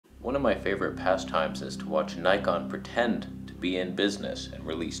One of my favorite pastimes is to watch Nikon pretend to be in business and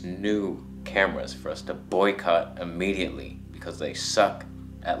release new cameras for us to boycott immediately because they suck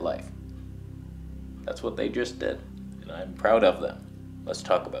at life. That's what they just did, and I'm proud of them. Let's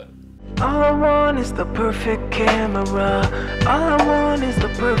talk about it. All I want is the perfect camera. All I want is the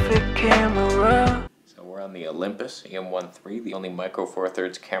perfect camera. So we're on the Olympus EM1 the only micro four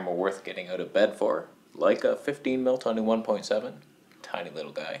thirds camera worth getting out of bed for. Leica 15mm 21.7, tiny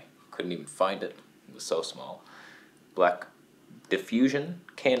little guy. Couldn't even find it. It was so small. Black diffusion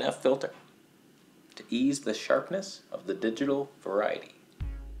KNF filter to ease the sharpness of the digital variety.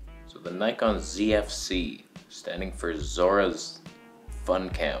 So the Nikon ZFC, standing for Zora's Fun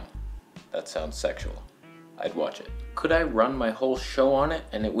Cam. That sounds sexual. I'd watch it. Could I run my whole show on it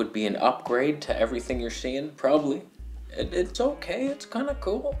and it would be an upgrade to everything you're seeing? Probably. It's okay, it's kind of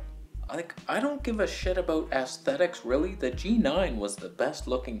cool. I don't give a shit about aesthetics, really. The G9 was the best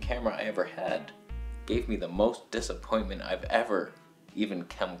looking camera I ever had. Gave me the most disappointment I've ever even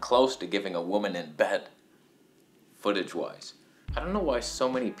come close to giving a woman in bed, footage-wise. I don't know why so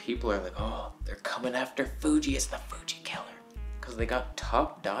many people are like, oh, they're coming after Fuji, it's the Fuji killer. Because they got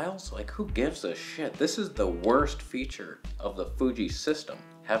top dials? Like, who gives a shit? This is the worst feature of the Fuji system,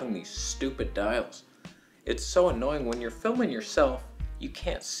 having these stupid dials. It's so annoying when you're filming yourself. You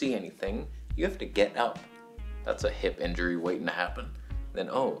can't see anything. You have to get up. That's a hip injury waiting to happen. Then,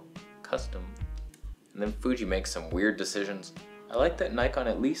 oh, custom. And then Fuji makes some weird decisions. I like that Nikon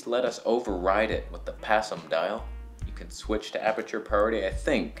at least let us override it with the PASM dial. You can switch to aperture priority. I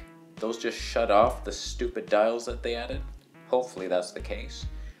think those just shut off the stupid dials that they added. Hopefully that's the case.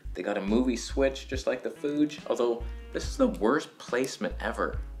 They got a movie switch just like the Fuji, although this is the worst placement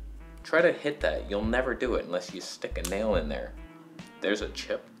ever. Try to hit that. You'll never do it unless you stick a nail in there. There's a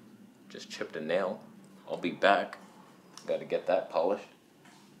chip. Just chipped a nail. I'll be back. Gotta get that polished.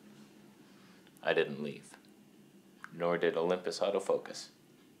 I didn't leave. Nor did Olympus autofocus.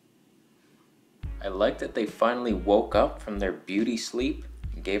 I like that they finally woke up from their beauty sleep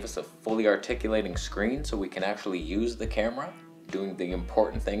and gave us a fully articulating screen so we can actually use the camera, doing the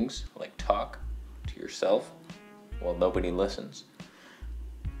important things like talk to yourself while nobody listens.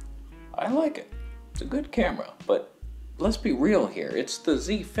 I like it. It's a good camera, but let's be real here, it's the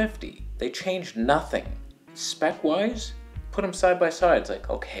Z50. They changed nothing. Spec-wise, put them side by side. It's like,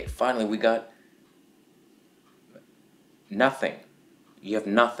 okay, finally we got nothing. You have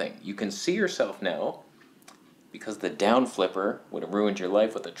nothing. You can see yourself now because the down flipper would have ruined your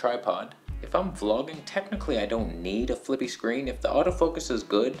life with a tripod. If I'm vlogging, technically I don't need a flippy screen. If the autofocus is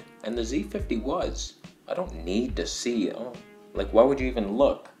good, and the Z50 was, I don't need to see, oh, like why would you even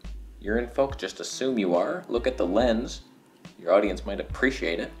look? You're in focus, just assume you are. Look at the lens. Your audience might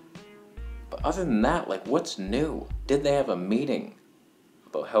appreciate it. But other than that, like, what's new? Did they have a meeting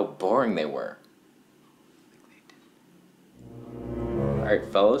about how boring they were? Alright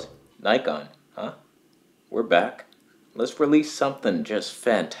fellas, Nikon, huh? We're back. Let's release something just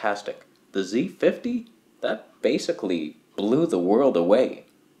fantastic. The Z50? That basically blew the world away.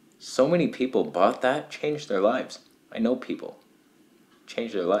 So many people bought that, changed their lives. I know people.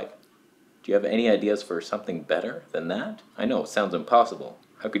 Changed their life. Do you have any ideas for something better than that? I know, it sounds impossible.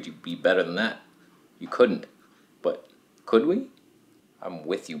 How could you be better than that? You couldn't. But could we? I'm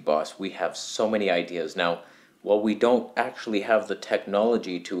with you, boss. We have so many ideas. Now, while we don't actually have the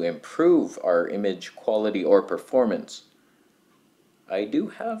technology to improve our image quality or performance, I do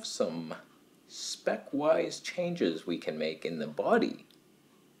have some spec-wise changes we can make in the body.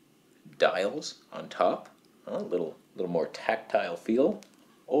 Dials on top, a little more tactile feel.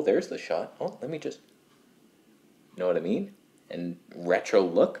 Oh, there's the shot. Oh, let me just, know what I mean? And retro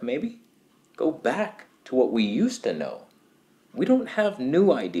look, maybe? Go back to what we used to know. We don't have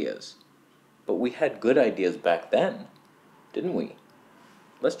new ideas, but we had good ideas back then, didn't we?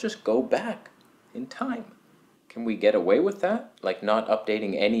 Let's just go back in time. Can we get away with that? Like not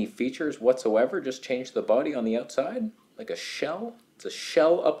updating any features whatsoever, just change the body on the outside? Like a shell? It's a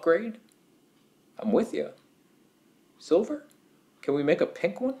shell upgrade? I'm with you. Silver? Can we make a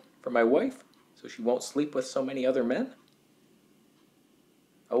pink one for my wife so she won't sleep with so many other men?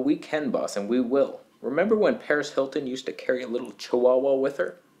 Oh, we can, boss, and we will. Remember when Paris Hilton used to carry a little chihuahua with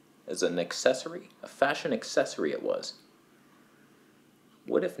her as an accessory? A fashion accessory it was.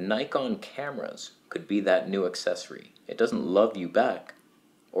 What if Nikon cameras could be that new accessory? It doesn't love you back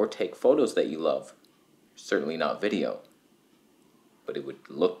or take photos that you love. Certainly not video. But it would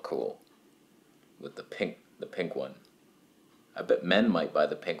look cool with the pink one. I bet men might buy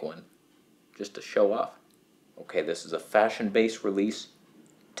the pink one just to show off. Okay, this is a fashion-based release.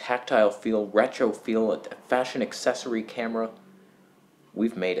 Tactile feel, retro feel, a fashion accessory camera.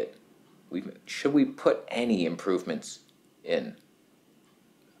 we've made it. Should we put any improvements in?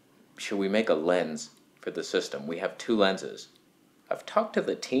 Should we make a lens for the system? We have 2 lenses. I've talked to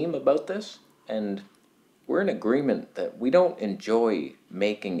the team about this, and we're in agreement that we don't enjoy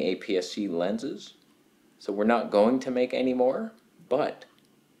making APS-C lenses, so we're not going to make any more, but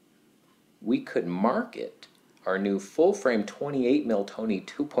we could market our new full-frame 28mm Tony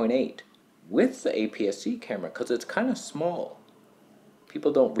 2.8 with the APS-C camera because it's kind of small.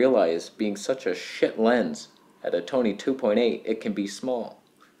 People don't realize, being such a shit lens at a Tony 2.8, it can be small.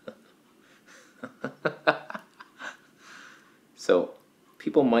 So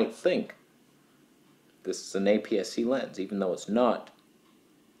people might think this is an APS-C lens, even though it's not.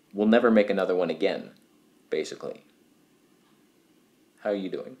 We'll never make another one again, basically. How are you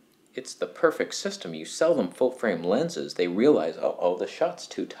doing? It's the perfect system. You sell them full-frame lenses, they realize, oh, the shot's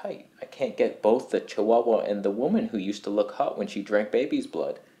too tight. I can't get both the Chihuahua and the woman who used to look hot when she drank baby's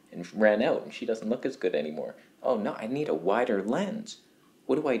blood and ran out, and she doesn't look as good anymore. Oh no, I need a wider lens.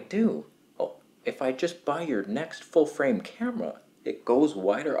 What do I do? Oh, if I just buy your next full-frame camera, it goes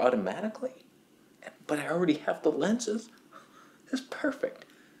wider automatically? But I already have the lenses. It's perfect.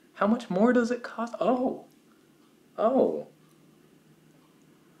 How much more does it cost? Oh.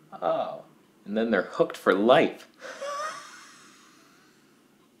 And then they're hooked for life.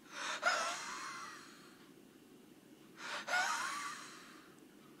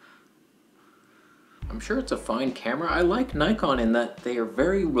 I'm sure it's a fine camera. I like Nikon in that they are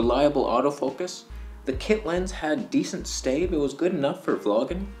very reliable autofocus. The kit lens had decent stave. It was good enough for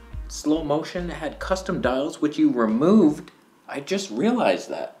vlogging. Slow motion. It had custom dials, which you removed. I just realized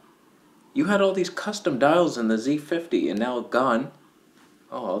that. You had all these custom dials in the Z50 and now gone.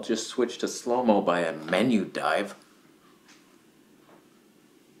 Oh, I'll just switch to slow-mo by a menu dive.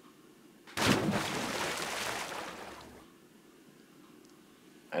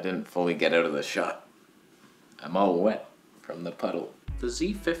 I didn't fully get out of the shot. I'm all wet from the puddle. The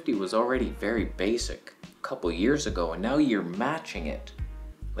Z50 was already very basic a couple years ago, and now you're matching it.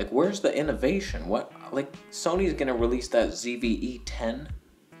 Like, where's the innovation? Like, Sony's gonna release that ZV-E10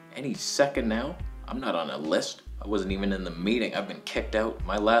 any second now? I'm not on a list. I wasn't even in the meeting. I've been kicked out.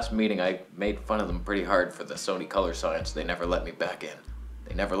 My last meeting, I made fun of them pretty hard for the Sony color science. They never let me back in.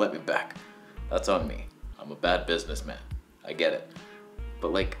 They never let me back. That's on me. I'm a bad businessman. I get it.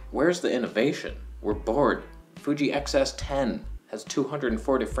 But like, where's the innovation? We're bored. Fuji XS10 has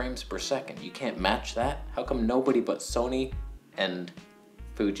 240 frames per second. You can't match that? How come nobody but Sony and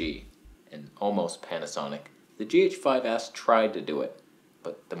Fuji and almost Panasonic? The GH5S tried to do it,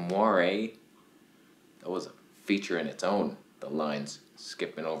 but the Moire, that was a feature in its own. The lines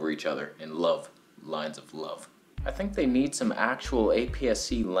skipping over each other in love. Lines of love. I think they need some actual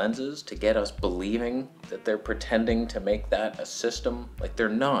APS-C lenses to get us believing that they're pretending to make that a system. Like, they're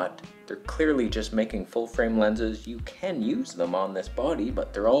not. They're clearly just making full-frame lenses. You can use them on this body,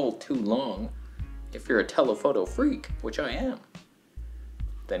 but they're all too long. If you're a telephoto freak, which I am,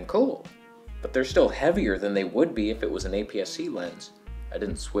 then cool. But they're still heavier than they would be if it was an APS-C lens. I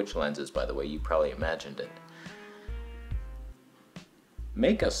didn't switch lenses, by the way. You probably imagined it.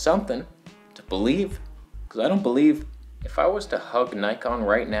 Make us something to believe. Because I don't believe, if I was to hug Nikon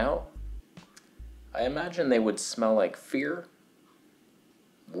right now, I imagine they would smell like fear,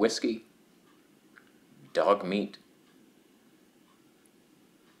 whiskey, dog meat.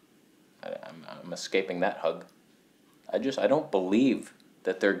 I'm escaping that hug. I don't believe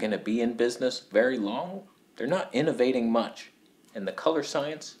that they're going to be in business very long. They're not innovating much. And the color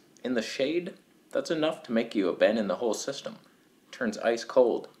science in the shade, that's enough to make you a bend in the whole system. Turns ice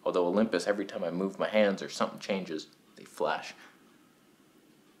cold, although Olympus, every time I move my hands or something changes, they flash.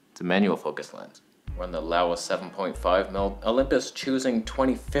 It's a manual focus lens. We're on the Laowa 7.5mm. Olympus choosing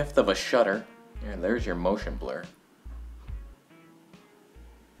 25th of a shutter. There's your motion blur.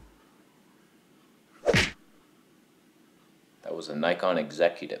 That was a Nikon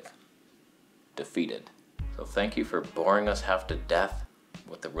executive. Defeated. So thank you for boring us half to death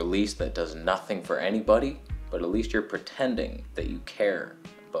with a release that does nothing for anybody. But at least you're pretending that you care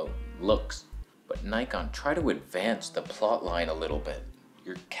about looks. But Nikon, try to advance the plot line a little bit.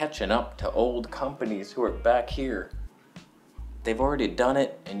 You're catching up to old companies who are back here. They've already done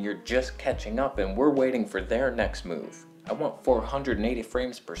it and you're just catching up, and we're waiting for their next move. I want 480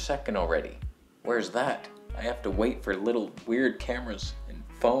 frames per second already. Where's that? I have to wait for little weird cameras and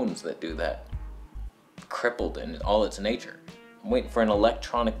phones that do that. Crippled in all its nature. I'm waiting for an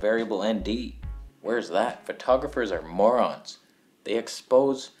electronic variable ND. Where's that? Photographers are morons. They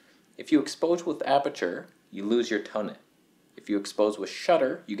expose. If you expose with aperture, you lose your tone. If you expose with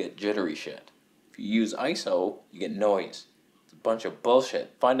shutter, you get jittery shit. If you use ISO, you get noise. It's Bunch of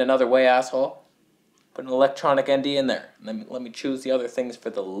bullshit. Find another way, asshole. Put an electronic ND in there. Let me choose the other things for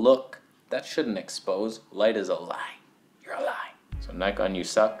the look. That shouldn't expose. Light is a lie. You're a lie. So Nikon, you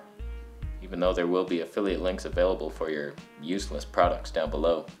suck. Even though there will be affiliate links available for your useless products down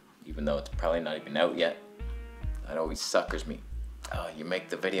below. Even though it's probably not even out yet. That always suckers me. Oh, you make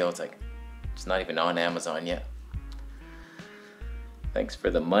the video, it's like, it's not even on Amazon yet. Thanks for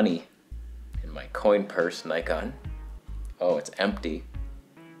the money in my coin purse, Nikon. Oh, it's empty.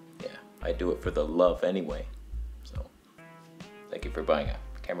 Yeah, I do it for the love anyway. So, thank you for buying a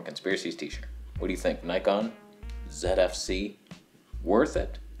Camera Conspiracies t-shirt. What do you think, Nikon ZFC, worth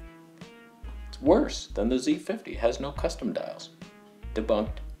it? It's worse than the Z50. It has no custom dials.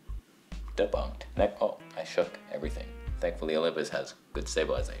 Debunked. Debunked. Oh, I shook everything. Thankfully, Olympus has good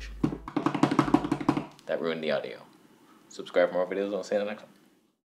stabilization. That ruined the audio. Subscribe for more videos. I'll see you in the next one.